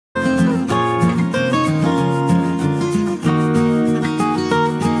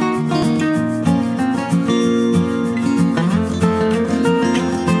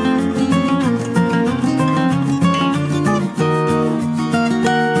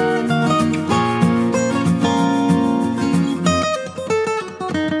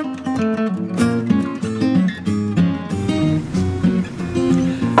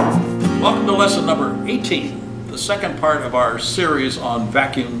lesson number 18, the second part of our series on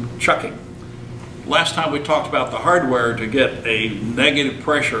vacuum chucking. Last time we talked about the hardware to get a negative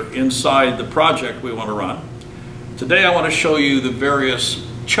pressure inside the project we want to run. Today I want to show you the various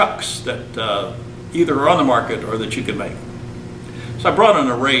chucks that either are on the market or that you can make. So I brought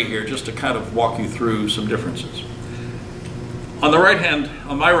an array here just to kind of walk you through some differences. On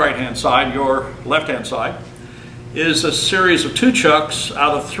my right hand side, your left hand side, is a series of 2 chucks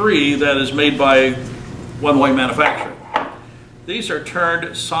out of 3 that is made by one-way manufacturing. These are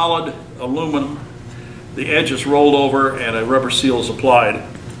turned solid aluminum. The edge is rolled over and a rubber seal is applied.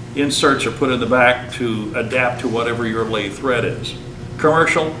 Inserts are put in the back to adapt to whatever your lathe thread is.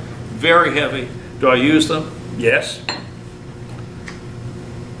 Commercial, very heavy. Do I use them? Yes.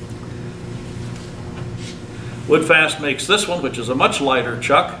 Woodfast makes this one, which is a much lighter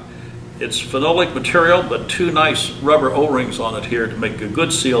chuck. It's phenolic material, but 2 nice rubber O-rings on it here to make a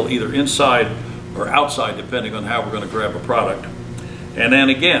good seal either inside or outside, depending on how we're going to grab a product. And then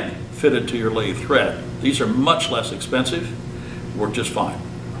again, fitted to your lathe thread. These are much less expensive, work just fine.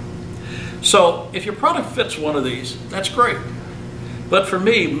 So if your product fits one of these, that's great. But for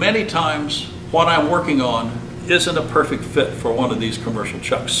me, many times what I'm working on isn't a perfect fit for one of these commercial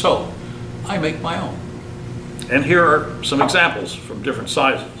chucks. So I make my own. And here are some examples from different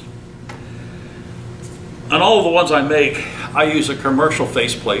sizes. On all of the ones I make, I use a commercial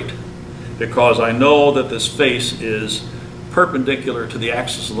faceplate because I know that this face is perpendicular to the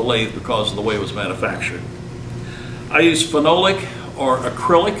axis of the lathe because of the way it was manufactured. I use phenolic or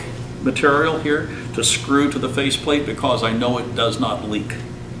acrylic material here to screw to the faceplate because I know it does not leak.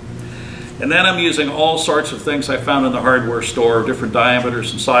 And then I'm using all sorts of things I found in the hardware store, different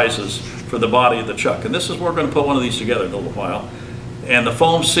diameters and sizes for the body of the chuck. And this is where we're going to put one of these together in a little while. And the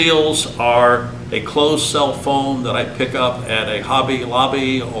foam seals are a closed cell foam that I pick up at a Hobby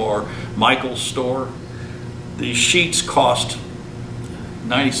Lobby or Michael's store. These sheets cost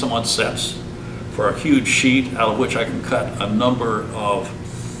 90 some odd cents for a huge sheet out of which I can cut a number of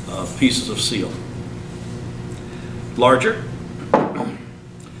pieces of seal. Larger.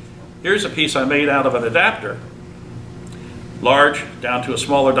 Here's a piece I made out of an adapter. Large down to a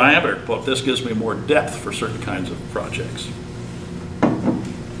smaller diameter, but this gives me more depth for certain kinds of projects.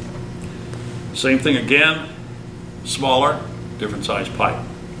 Same thing again, smaller, different size pipe.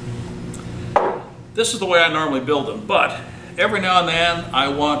 This is the way I normally build them, but every now and then I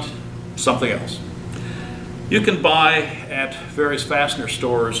want something else. You can buy at various fastener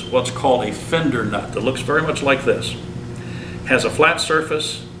stores what's called a fender nut that looks very much like this. Has a flat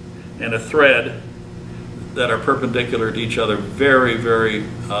surface and a thread that are perpendicular to each other, very, very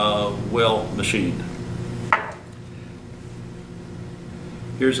well machined.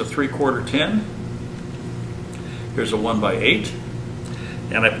 Here's a 3/4 tin. Here's a 1x8.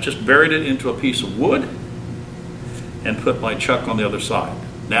 And I've just buried it into a piece of wood and put my chuck on the other side.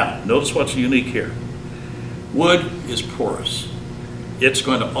 Now, notice what's unique here. Wood is porous. It's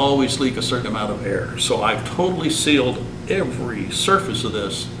going to always leak a certain amount of air. So I've totally sealed every surface of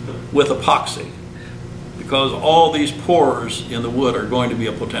this with epoxy because all these pores in the wood are going to be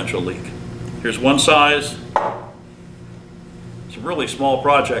a potential leak. Here's one size. Some really small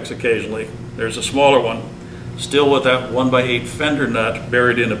projects occasionally. There's a smaller one, still with that 1x8 fender nut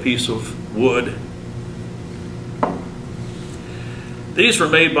buried in a piece of wood. These were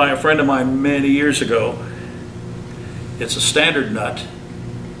made by a friend of mine many years ago. It's a standard nut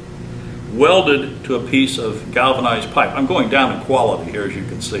welded to a piece of galvanized pipe. I'm going down in quality here, as you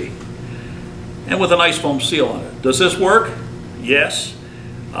can see. And with a nice foam seal on it. Does this work? Yes.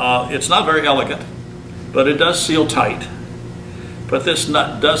 It's not very elegant, but it does seal tight. But this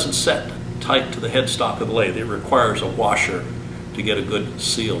nut doesn't set tight to the headstock of the lathe. It requires a washer to get a good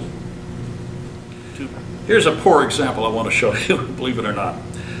seal. Here's a poor example I want to show you, believe it or not.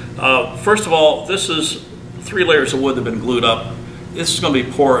 First of all, this is 3 layers of wood that have been glued up. This is going to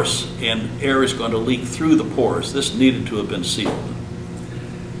be porous and air is going to leak through the pores. This needed to have been sealed.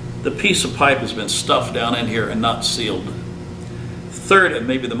 The piece of pipe has been stuffed down in here and not sealed. Third, and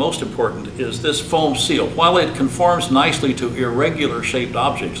maybe the most important, is this foam seal. While it conforms nicely to irregular shaped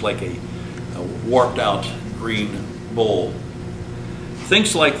objects like a warped out green bowl,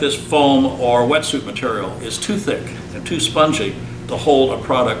 things like this foam or wetsuit material is too thick and too spongy to hold a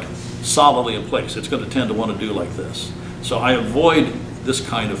product solidly in place. It's going to tend to want to do like this. So I avoid this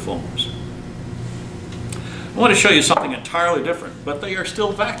kind of foams. I want to show you something entirely different, but they are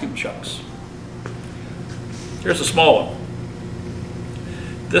still vacuum chucks. Here's a small one.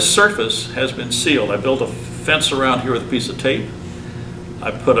 This surface has been sealed. I built a fence around here with a piece of tape.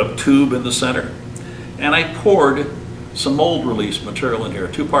 I put a tube in the center, and I poured some mold release material in here, a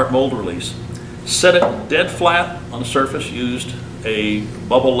 2-part mold release. Set it dead flat on the surface, used a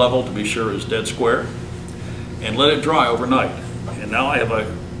bubble level to be sure it's dead square, and let it dry overnight. And now I have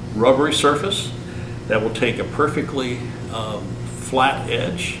a rubbery surface that will take a perfectly flat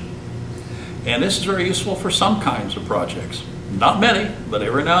edge. And this is very useful for some kinds of projects. Not many, but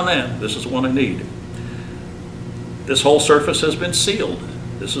every now and then, this is one I need. This whole surface has been sealed.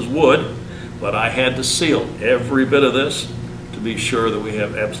 This is wood, but I had to seal every bit of this to be sure that we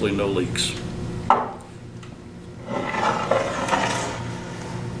have absolutely no leaks.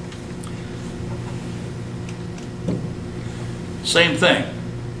 Same thing,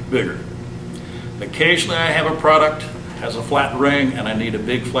 bigger. Occasionally I have a product has a flat ring and I need a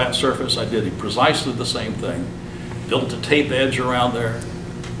big flat surface. I did precisely the same thing. Built a tape edge around there,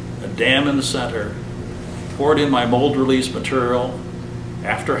 a dam in the center, poured in my mold release material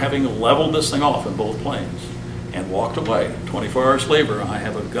after having leveled this thing off in both planes and walked away. 24 hours later, I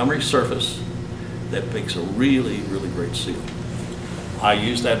have a gummy surface that makes a really, really great seal. I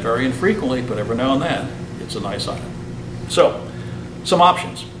use that very infrequently, but every now and then, it's a nice item. So, some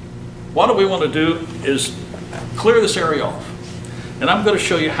options. What we want to do is clear this area off. And I'm going to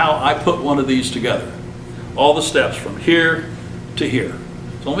show you how I put one of these together. All the steps from here to here.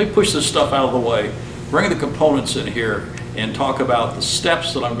 So let me push this stuff out of the way, bring the components in here, and talk about the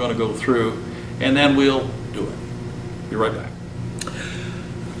steps that I'm going to go through, and then we'll do it. Be right back.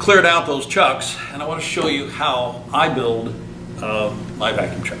 Cleared out those chucks, and I want to show you how I build my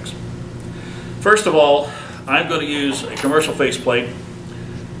vacuum chucks. First of all, I'm going to use a commercial faceplate.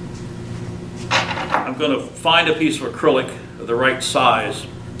 I'm going to find a piece of acrylic of the right size.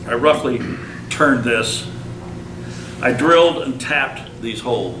 I roughly turned this. I drilled and tapped these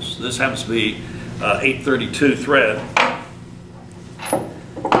holes. This happens to be 832 thread.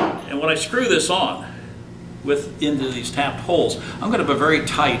 And when I screw this on into these tapped holes, I'm going to have a very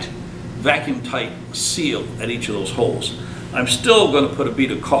tight, vacuum tight seal at each of those holes. I'm still going to put a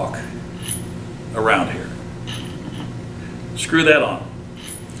bead of caulk around here. Screw that on.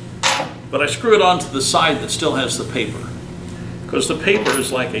 But I screw it onto the side that still has the paper, because the paper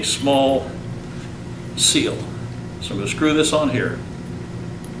is like a small seal. So I'm going to screw this on here.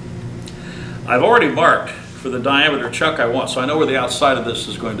 I've already marked for the diameter chuck I want, so I know where the outside of this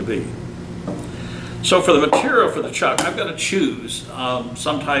is going to be. So for the material for the chuck, I've got to choose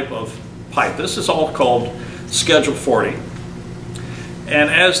some type of pipe. This is all called Schedule 40. And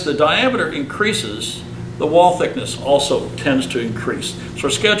as the diameter increases, the wall thickness also tends to increase. So for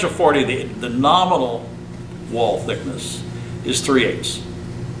Schedule 40, the nominal wall thickness is 3/8.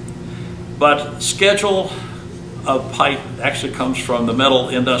 But schedule of pipe actually comes from the metal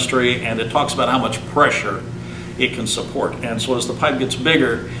industry, and it talks about how much pressure it can support. And so as the pipe gets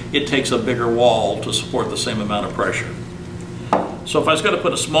bigger, it takes a bigger wall to support the same amount of pressure. So if I was going to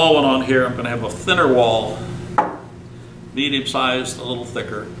put a small one on here, I'm going to have a thinner wall, medium sized, a little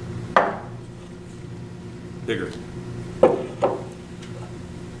thicker, bigger.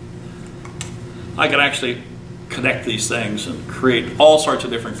 I can actually connect these things and create all sorts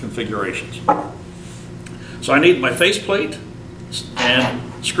of different configurations. So I need my faceplate and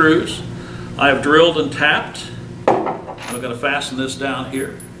screws. I have drilled and tapped. I'm going to fasten this down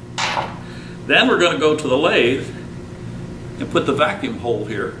here. Then we're going to go to the lathe and put the vacuum hole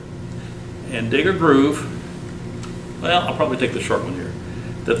here and dig a groove. Well, I'll probably take the short one here,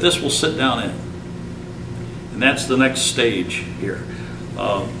 that this will sit down in. And that's the next stage here.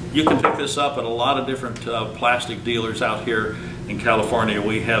 You can pick this up at a lot of different plastic dealers out here in California.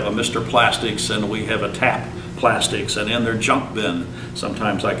 We have a Mr. Plastics and we have a Tap Plastics, and in their junk bin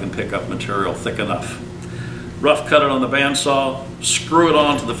sometimes I can pick up material thick enough. Rough cut it on the bandsaw, screw it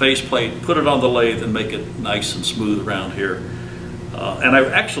onto the faceplate, put it on the lathe, and make it nice and smooth around here. And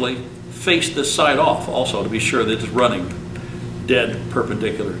I've actually faced this side off also to be sure that it's running dead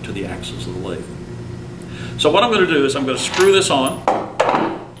perpendicular to the axis of the lathe. So what I'm going to do is I'm going to screw this on,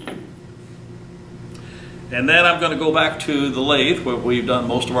 and then I'm going to go back to the lathe where we've done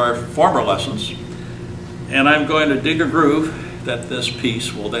most of our former lessons, and I'm going to dig a groove that this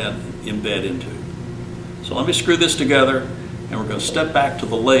piece will then embed into. So let me screw this together, and we're going to step back to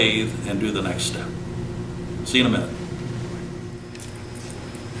the lathe and do the next step. See you in a minute.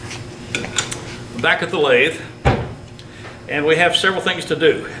 Back at the lathe, and we have several things to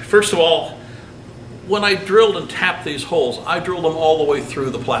do. First of all, when I drilled and tapped these holes, I drilled them all the way through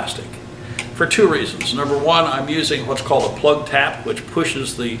the plastic for two reasons. Number one, I'm using what's called a plug tap, which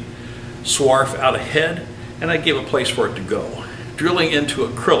pushes the swarf out ahead, and I give a place for it to go. Drilling into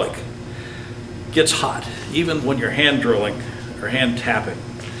acrylic gets hot, even when you're hand drilling or hand tapping.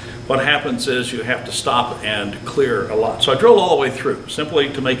 What happens is you have to stop and clear a lot. So I drilled all the way through, simply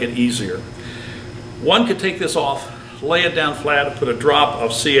to make it easier. One could take this off, lay it down flat, and put a drop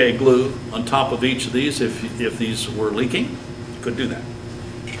of CA glue on top of each of these if these were leaking. You could do that.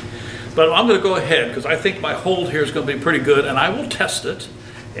 But I'm going to go ahead because I think my hold here is going to be pretty good, and I will test it.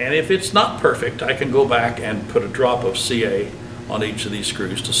 And if it's not perfect, I can go back and put a drop of CA on each of these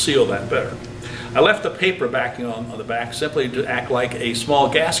screws to seal that better. I left the paper backing on the back simply to act like a small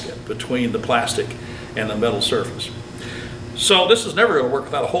gasket between the plastic and the metal surface. So this is never going to work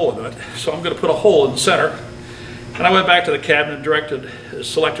without a hole in it. So I'm going to put a hole in the center. And I went back to the cabinet and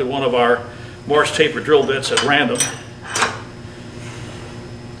selected one of our Morse taper drill bits at random.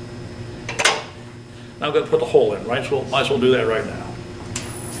 Now I'm going to put the hole in, right? So might as well do that right now.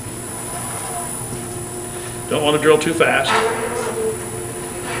 Don't want to drill too fast.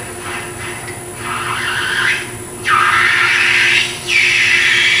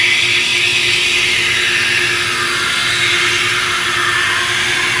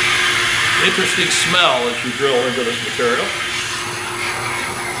 Interesting smell as you drill into this material.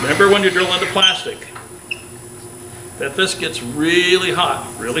 Remember when you drill into plastic that this gets really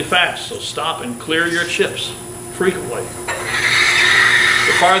hot, really fast, so stop and clear your chips frequently.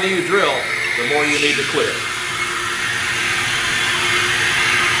 The farther you drill, the more you need to clear.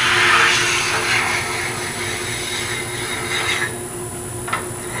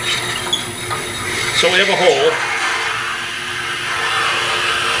 So we have a hole.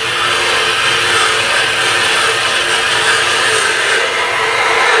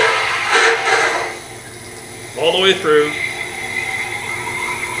 All the way through.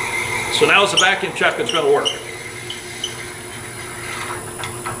 So now as the vacuum chuck, it's going to work.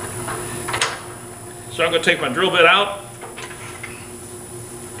 So I'm going to take my drill bit out.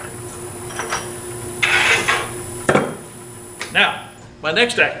 Now, my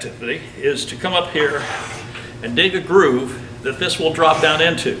next activity is to come up here and dig a groove that this will drop down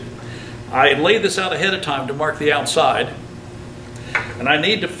into. I laid this out ahead of time to mark the outside, and I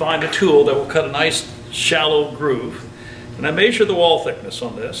need to find a tool that will cut a nice shallow groove. And I measured the wall thickness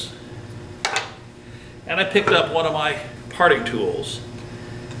on this, and I picked up one of my parting tools,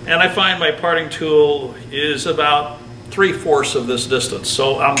 and I find my parting tool is about 3/4 of this distance.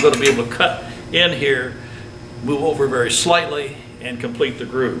 So I'm going to be able to cut in here, move over very slightly, and complete the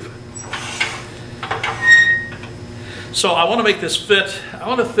groove. So I want to make this fit, I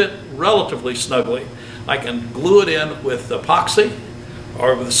want to fit relatively snugly. I can glue it in with epoxy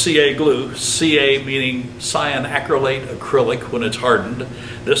or with CA glue, CA meaning cyanacrylate acrylic when it's hardened.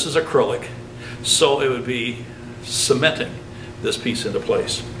 This is acrylic, so it would be cementing this piece into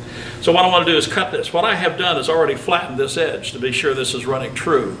place. So what I want to do is cut this. What I have done is already flattened this edge to be sure this is running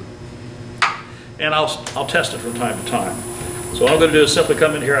true. And I'll test it from time to time. So what I'm going to do is simply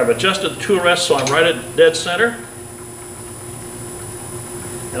come in here. I've adjusted the tool rest so I'm right at dead center.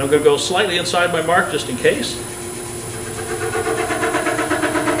 And I'm going to go slightly inside my mark just in case.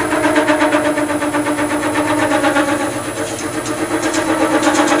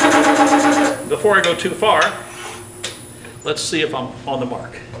 Before I go too far, let's see if I'm on the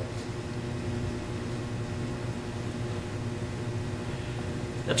mark.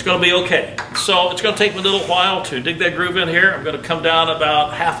 It's going to be okay. So it's going to take me a little while to dig that groove in here. I'm going to come down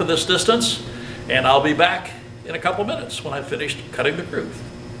about half of this distance, and I'll be back in a couple minutes when I've finished cutting the groove.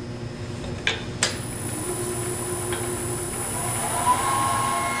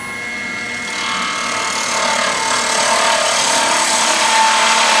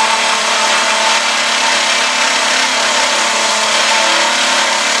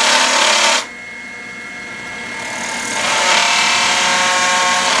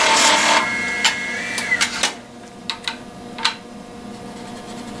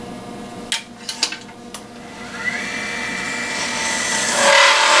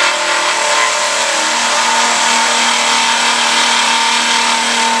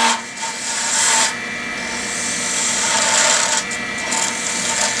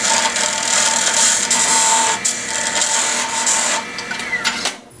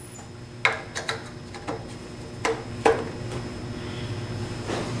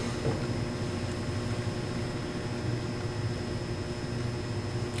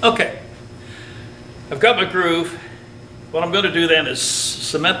 Okay, I've got my groove. What I'm going to do then is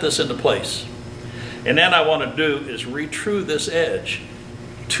cement this into place. And then I want to do is retrue this edge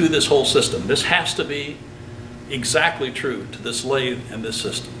to this whole system. This has to be exactly true to this lathe and this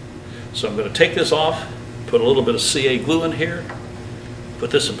system. So I'm going to take this off, put a little bit of CA glue in here, put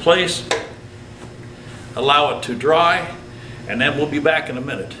this in place, allow it to dry, and then we'll be back in a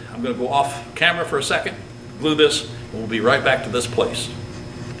minute. I'm going to go off camera for a second, glue this, and we'll be right back to this place.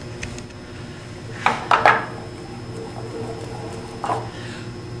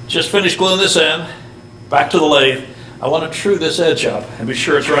 Just finished gluing this in. back to the lathe. I want to true this edge up and be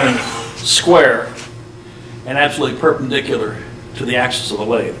sure it's running square and absolutely perpendicular to the axis of the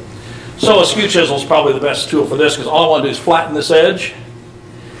lathe. So a skew chisel is probably the best tool for this, because all I want to do is flatten this edge.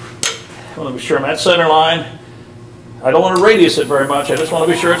 I want to be sure I'm at center line. I don't want to radius it very much. I just want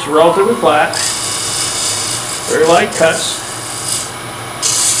to be sure it's relatively flat. Very light cuts.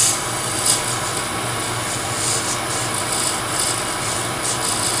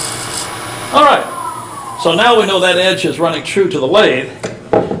 All right, so now we know that edge is running true to the lathe.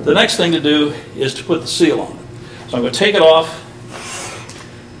 The next thing to do is to put the seal on. So I'm going to take it off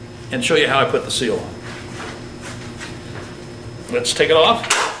and show you how I put the seal on. Let's take it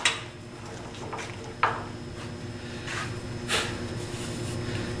off.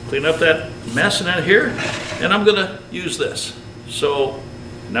 Clean up that mess in here, and I'm going to use this. So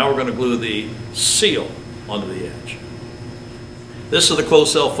now we're going to glue the seal onto the edge. This is the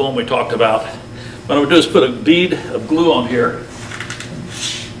closed cell foam we talked about. What I'm going to do is put a bead of glue on here.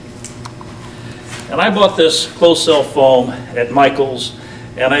 And I bought this closed cell foam at Michael's,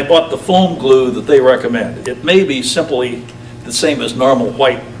 and I bought the foam glue that they recommend. It may be simply the same as normal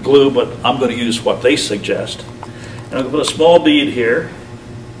white glue, but I'm going to use what they suggest. And I'm going to put a small bead here,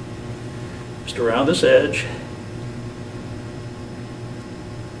 just around this edge.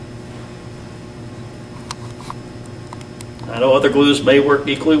 I know other glues may work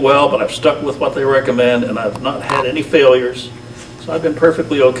equally well, but I've stuck with what they recommend, and I've not had any failures, so I've been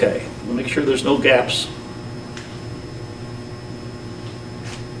perfectly okay. We'll make sure there's no gaps.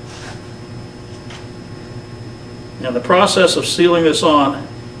 And the process of sealing this on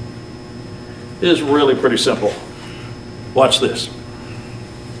is really pretty simple. Watch this.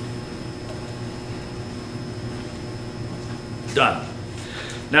 Done.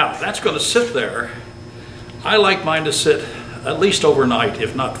 Now, that's going to sit there. I like mine to sit at least overnight,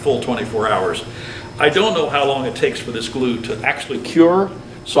 if not full 24 hours. I don't know how long it takes for this glue to actually cure,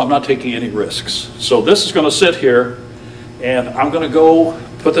 so I'm not taking any risks. So this is going to sit here, and I'm going to go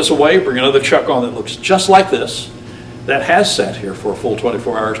put this away, bring another chuck on that looks just like this, that has sat here for a full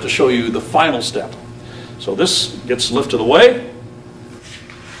 24 hours to show you the final step. So this gets lifted away.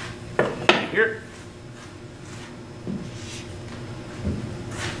 Here.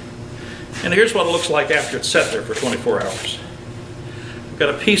 And here's what it looks like after it's set there for 24 hours. I've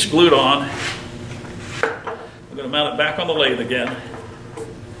got a piece glued on. I'm going to mount it back on the lathe again.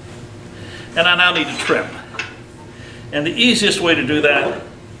 And I now need to trim. And the easiest way to do that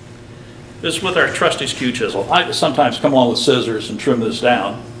is with our trusty skew chisel. I sometimes come along with scissors and trim this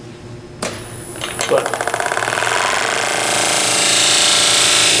down. But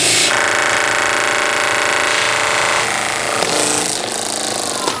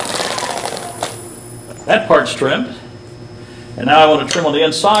that part's trimmed. And now I want to trim on the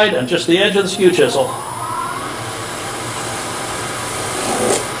inside and just the edge of the skew chisel.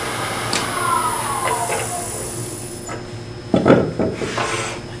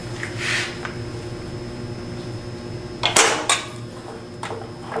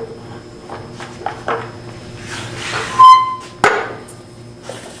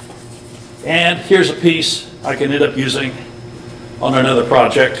 And here's a piece I can end up using on another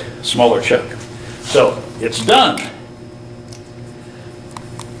project, smaller chuck. So it's done.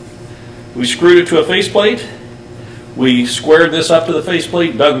 We screwed it to a faceplate. We squared this up to the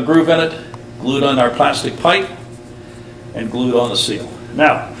faceplate, dug a groove in it, glued on our plastic pipe, and glued on the seal.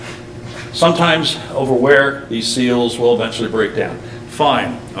 Now, sometimes over wear, these seals will eventually break down.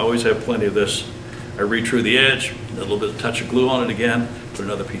 Fine, I always have plenty of this. I retrue the edge, a little bit of touch of glue on it again, put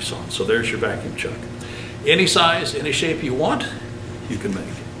another piece on. So there's your vacuum chuck. Any size, any shape you want, you can make.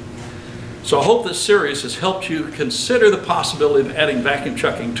 So I hope this series has helped you consider the possibility of adding vacuum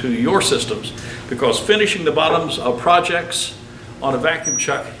chucking to your systems, because finishing the bottoms of projects on a vacuum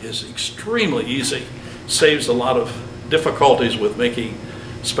chuck is extremely easy. Saves a lot of difficulties with making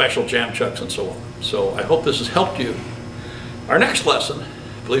special jam chucks and so on. So I hope this has helped you. Our next lesson,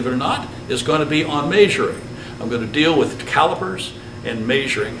 believe it or not, is going to be on measuring. I'm going to deal with calipers and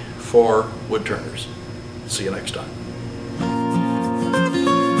measuring for wood turners. See you next time.